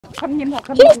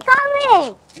He's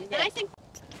coming!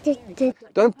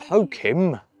 Don't poke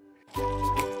him.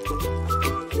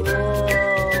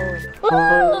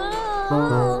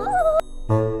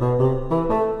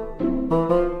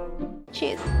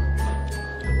 Cheers.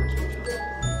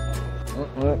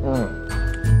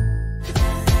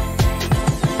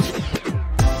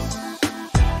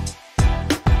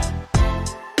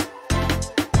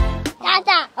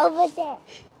 Dada, over there.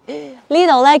 呢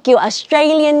度咧叫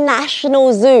Australian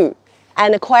National Zoo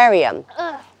and Aquarium。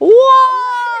哇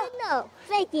No,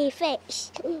 fakey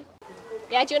fish.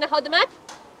 Yeah, do you want to hold them up?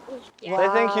 Say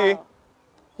thank you.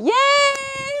 Yay！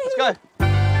 Let's go.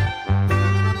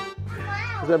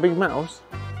 Is that a big mouse?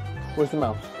 Where's the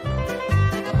mouse?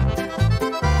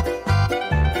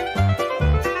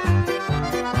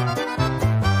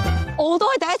 我都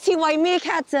係第一次餵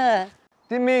meerkat 咋。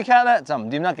啲 meerkat 咧就唔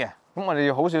掂得嘅，咁我哋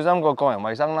要好小心個人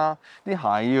衞生啦，啲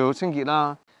鞋要清潔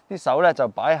啦，啲手咧就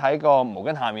擺喺個毛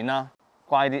巾下面啦，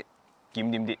乖啲，檢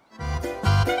點啲。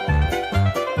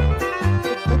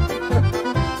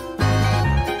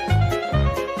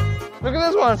Look at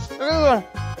this one! Look at this one!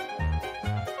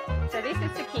 So this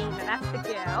is the king, and that's the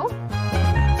girl.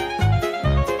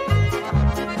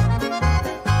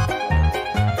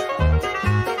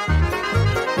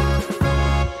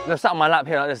 They're sat on my lap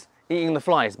here like this, eating the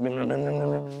flies.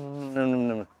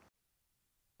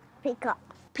 Peacock.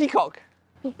 Peacock.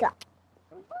 Peacock.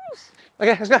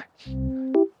 Okay, let's go.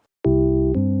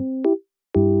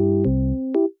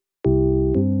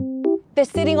 They're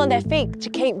sitting on their feet to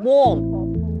keep warm.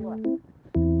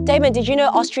 Damon, did you know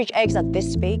ostrich eggs are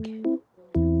this big?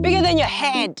 Bigger than your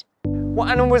head. What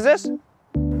animal was this?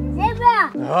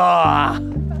 Zebra. Ah.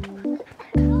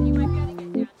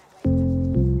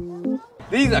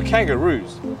 These are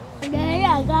kangaroos. Go.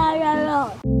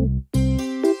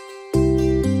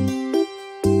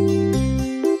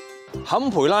 坎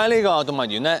培拉呢個動物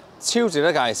園咧，超值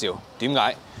得介紹。點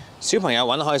解？小朋友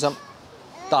玩得開心，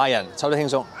大人抽得輕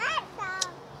鬆，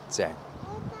正。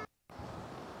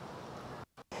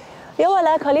因為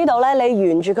咧，佢呢度咧，你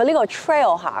沿住佢呢個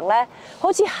trail 行咧，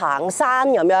好似行山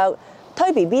咁樣，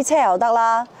推 BB 車又得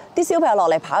啦，啲小朋友落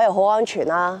嚟跑又好安全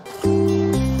啦。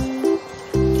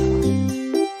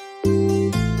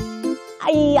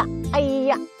哎呀，哎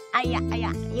呀，哎呀，哎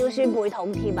呀，腰酸背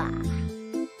痛添啊！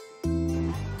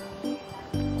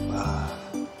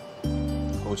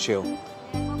好 chill，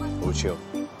 好 chill。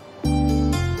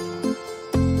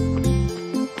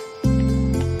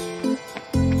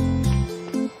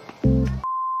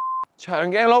長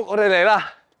頸鹿，我哋嚟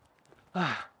啦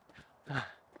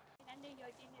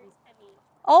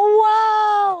！Oh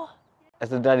wow! That's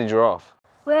the daddy giraffe.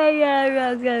 Where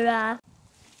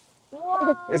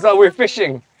It's like we're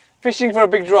fishing for a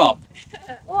big giraffe.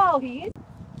 Whoa, he is.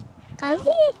 Come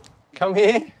here. Come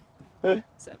here.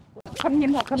 He's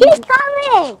coming.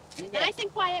 Nice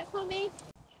and quiet for me.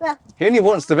 He only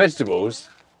wants the vegetables.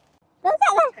 Look at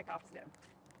Take off them.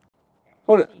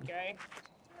 Hold it. There you go.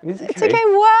 It's It's okay,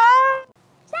 wow!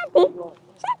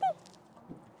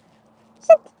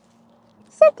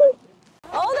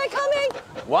 Oh, they're coming!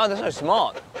 Wow, they're so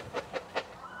smart.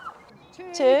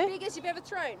 Two. Biggest you've ever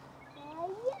thrown.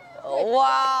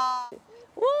 Wow!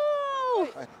 Woo!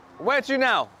 Where to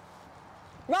now?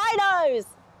 Rhinos!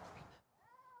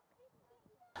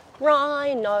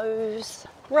 Rhinos,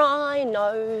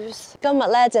 rhinos。今日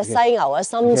咧隻犀牛嘅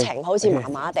心情好似麻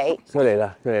麻地。佢嚟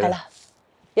啦，佢嚟啦。係啦，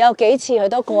有幾次佢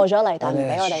都過咗嚟，但唔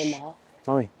俾我哋摸。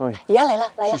媽咪，而家嚟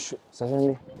啦，嚟啦！細聲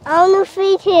啲。I want to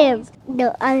feed him.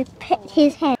 No, I pet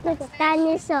his head. Look,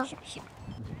 dinosaur.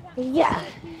 Yeah.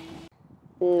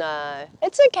 No,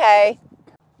 it's okay。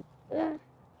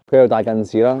佢又大近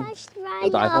視啦， Touch the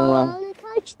rhino. 大風啦。 I want to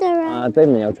touch the rhino.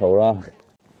 Damon 又嘈啦。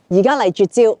而家嚟絕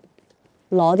招，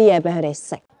攞啲嘢俾佢哋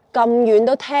食。咁遠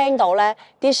都聽到咧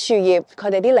啲樹葉，佢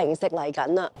哋啲零食嚟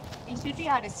緊啦。You should be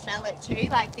able to smell it too.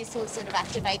 Like this will sort of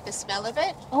activate the smell of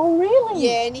it. Oh really?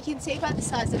 Yeah, and you can see by the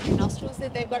size of their nostrils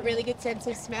that they've got really good sense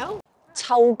of smell.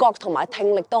 嗅覺同埋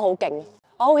聽力都好勁。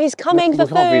Oh, he's coming for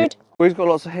food. Well, he's got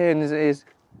lots of hair in his ears.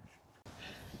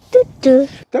 Do,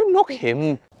 Don't knock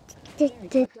him. do,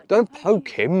 do. Don't poke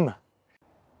him.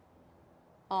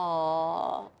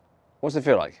 Oh. What's it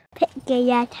feel like?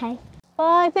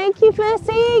 Bye, thank you for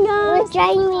seeing us.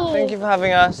 Jamie. Thank you for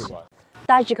having us.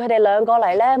 帶住佢哋兩個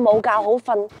嚟咧，冇覺好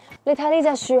瞓。你睇呢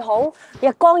隻樹熊，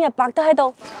日光日白都喺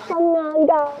度瞓晏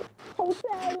覺，好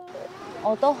正啊！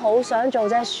我都好想做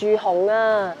隻樹熊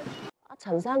啊！阿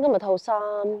陳生今日套衫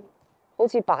好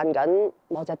似扮緊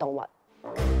某隻動物。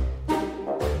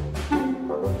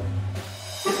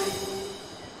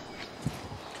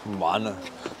唔玩啦。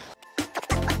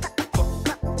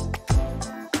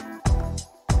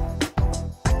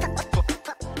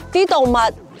啲動物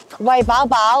餵飽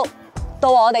飽，到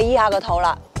我哋醫下個肚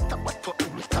啦。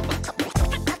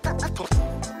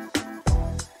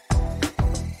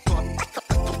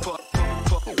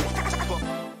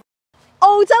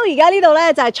澳洲而家呢度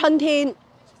咧就係春天，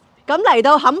咁嚟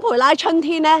到坎培拉春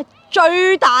天咧，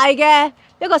最大嘅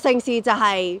一個盛事就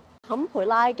係坎培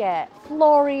拉嘅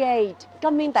Floriade，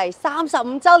 今年第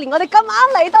35週年，我哋咁啱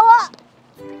嚟到啊！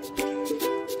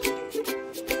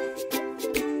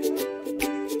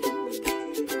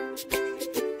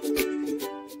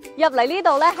入嚟呢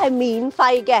度咧係免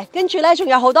費嘅，跟住咧仲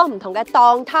有好多唔同嘅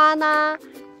檔攤啦，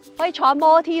可以坐下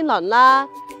摩天輪啦，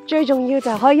最重要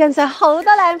就係可以欣賞好多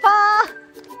靚花，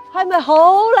係咪好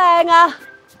靚啊？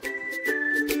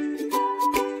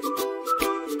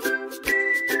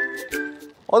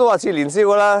我都話遲年宵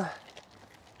㗎啦，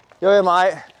有嘢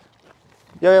買，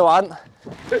有嘢玩。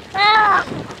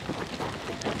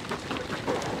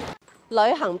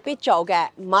旅行必做嘅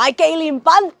買紀念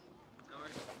品。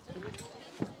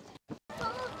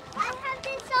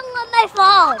my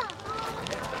phone.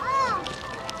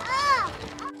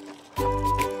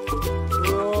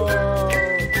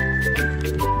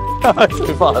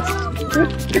 Too fast.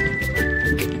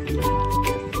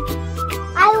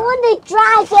 I want the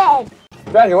dragon.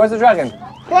 Dragon, where's the dragon?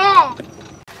 There.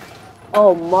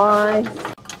 Oh my.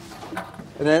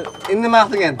 And then in the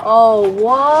mouth again. Oh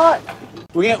what?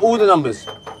 We get all the numbers.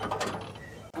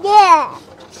 Yeah.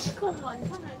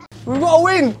 We've got a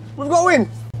win! We've got a win!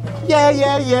 Yeah,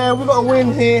 yeah, yeah, we've got a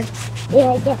win here.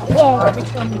 Yeah, yeah, yeah.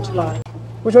 Which one would you like?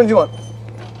 Which one do you want?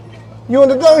 You want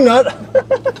the donut?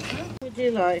 What would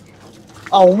you like?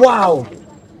 Oh, wow!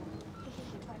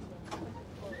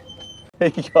 There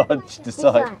you go, just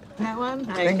decide. That one?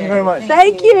 Thank you very much.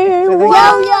 Thank you.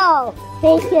 Yo-yo.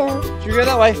 Thank you. Should we go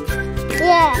that way?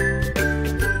 Yeah.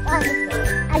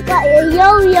 I got a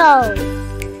yo-yo.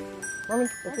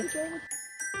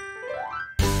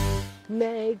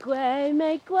 玫瑰，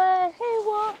玫瑰，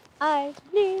我爱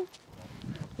你。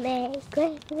玫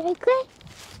瑰，玫瑰。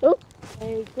哦，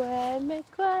玫瑰，玫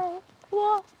瑰，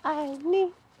我爱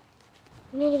你。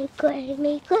玫瑰，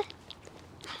玫瑰。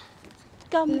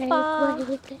金花，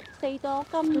四朵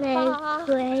金玫花。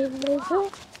瑰，玫瑰。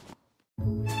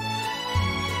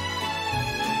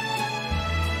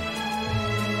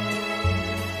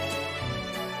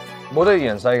冇得二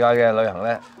人世界嘅旅行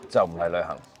咧，就唔係旅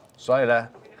行，所以咧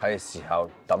係時候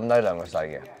抌低兩個世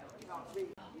嘅。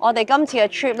我哋今次嘅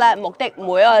trip 咧，目的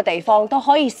每一個地方都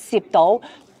可以攝到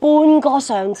半個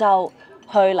上晝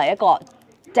去嚟一個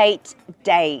date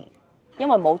day， 因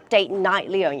為冇 date night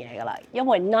呢樣嘢噶啦。因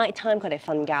為 night time 佢哋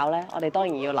瞓覺咧，我哋當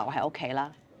然要留喺屋企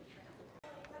啦。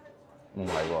唔係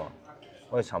喎，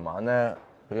我哋尋晚咧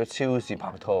去咗超市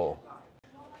拍拖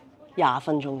20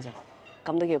分鐘啫，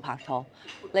咁都叫拍拖？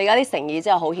你而家啲誠意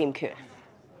真係好欠缺。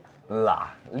嗱，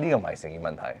呢個唔係誠意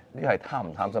問題，呢個係貪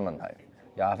唔貪心問題。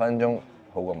20分鐘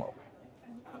好過冇。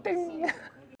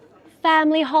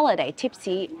Family holiday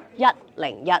tips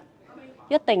 101，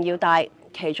一定要帶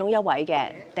其中一位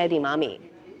嘅爹哋媽咪，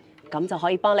咁就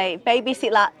可以幫你 baby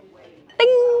sit 啦。叮！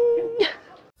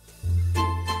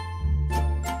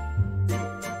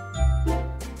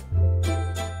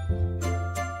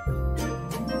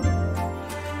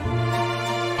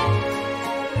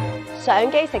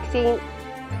上機食先，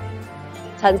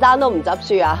陳生都唔執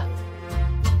輸啊！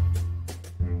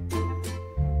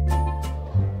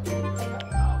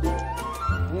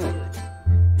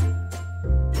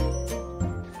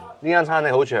呢間餐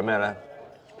廳好處係咩咧？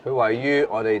佢位於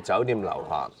我哋酒店樓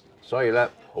下，所以咧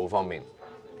好方便。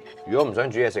如果唔想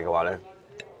煮嘢食嘅話咧，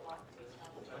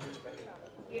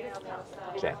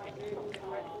正。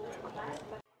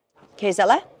其實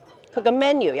咧，佢嘅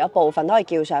menu 有部分都係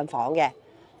叫上房嘅，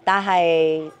但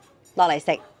係落嚟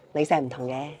食零舍唔同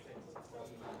嘅。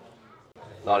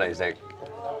落嚟食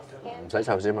唔使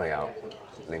湊小朋友，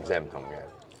零舍唔同嘅。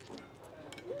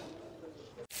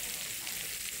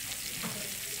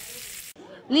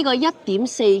呢個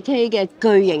1.4K 嘅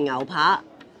巨型牛扒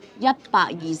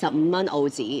，125蚊澳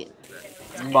紙。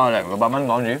500-600蚊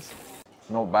港紙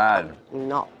 ，not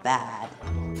bad。Not bad.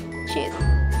 Cheers。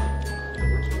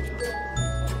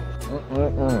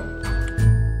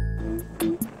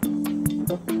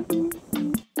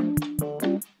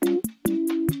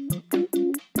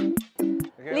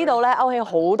呢度咧勾起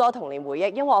好多童年回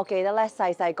憶，因為我記得咧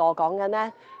細細個講緊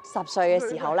咧10歲嘅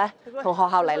時候咧，同學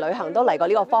校嚟旅行都嚟過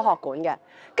呢個科學館嘅。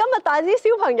今日帶啲小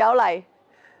朋友嚟，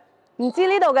唔知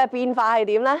呢度嘅變化係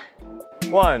點咧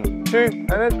 ？1, 2,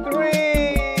 and then 3。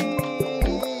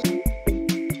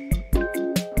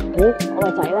咦，我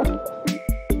個仔咧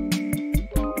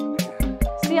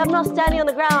 ？See, I'm not standing on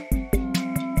the ground。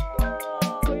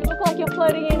嗰個 keep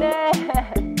floating in there.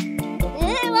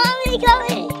 Mommy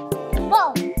coming.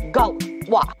 Go. Go！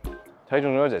 哇！睇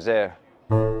中咗姐姐，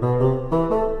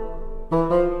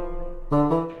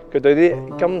佢對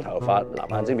啲金頭髮、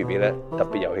藍眼睛 BB 咧特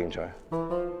別有興趣。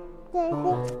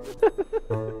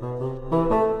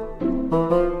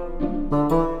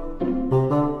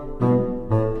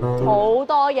好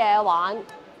多嘢玩，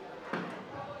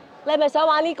你係咪想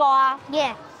玩呢個啊？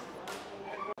 Yeah.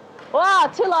 哇！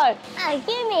出嚟！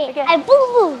 Give me. Okay. I boo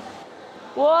boo.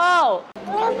 哇！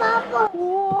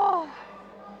 Wow.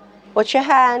 Watch your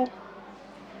hand.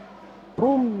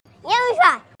 Boom. Let me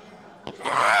try.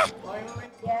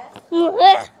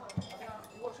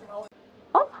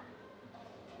 Oh.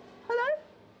 Hello.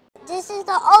 This is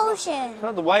the ocean.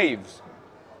 Not the waves。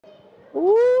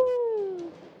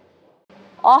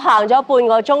我行咗半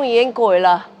個鐘已經攰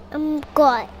啦。I'm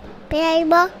good.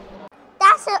 Baby.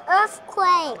 That's an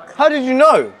earthquake. How did you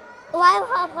know? Why,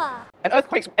 Papa? An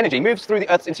earthquake's energy moves through the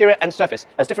Earth's interior and surface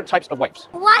as different types of waves.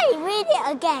 Why? Read it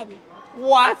again.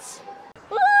 What？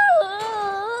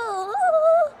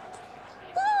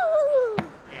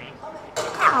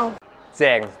 Ow.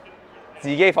 正，自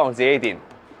己放自己電。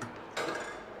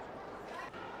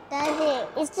 Daddy,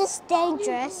 is this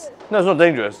dangerous? No, it's not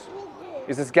dangerous.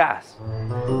 It's this gas.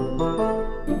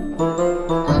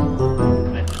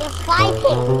 They're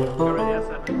fighting.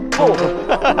 Oh!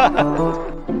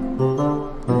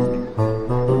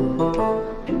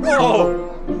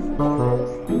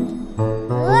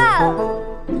 Wow.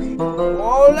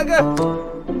 Oh, look at.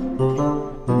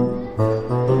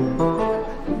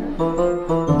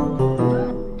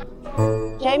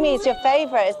 Jamie's your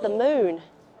favorite is the moon.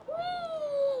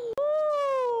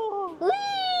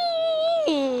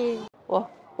 Whee! 哇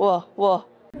哇哇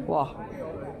哇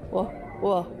哇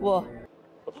哇哇！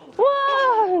哇！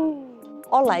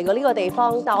我嚟過呢個地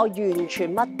方，但我完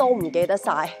全乜都唔記得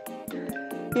晒，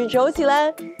完全好似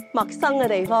咧陌生嘅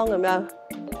地方咁樣。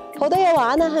好多嘢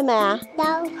玩啊，係咪啊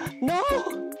No. ？No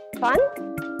fun.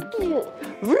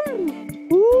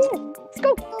 Let's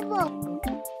go. Go.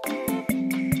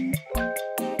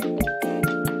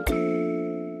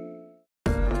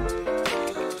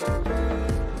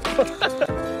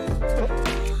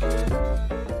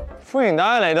 歡迎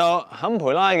大家嚟到坎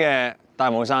培拉嘅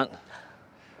大帽山，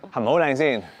係咪好靚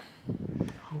先？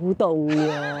好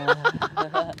凍啊！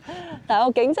但係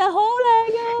個景真係好靚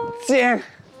啊！正。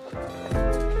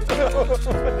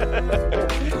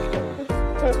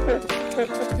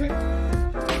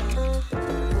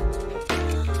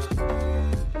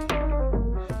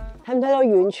睇唔睇到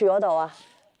遠處嗰度啊？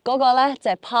嗰個咧就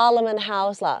係 Parliament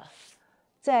House 啦，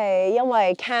即係因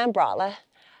為 Canberra 咧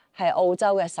係澳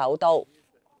洲嘅首都，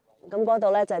咁嗰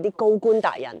度咧就係啲高官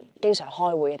達人經常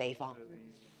開會嘅地方。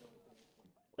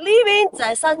呢邊就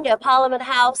係新嘅 Parliament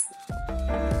House。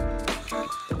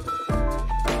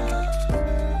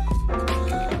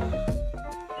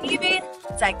呢邊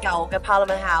就係舊嘅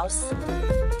Parliament House。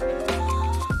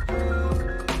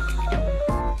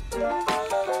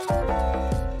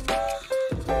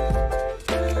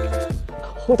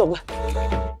好凍啊！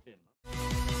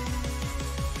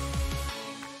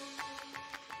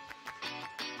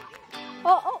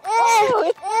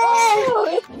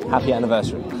 Happy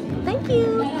anniversary. Thank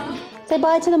you. Say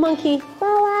bye to the monkey.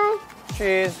 Bye.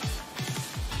 Cheers.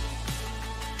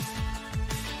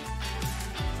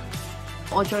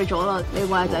 我醉咗啦，你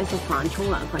餵仔食飯、沖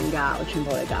涼、瞓覺，我全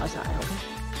部你搞晒，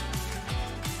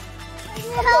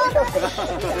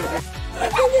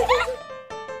好。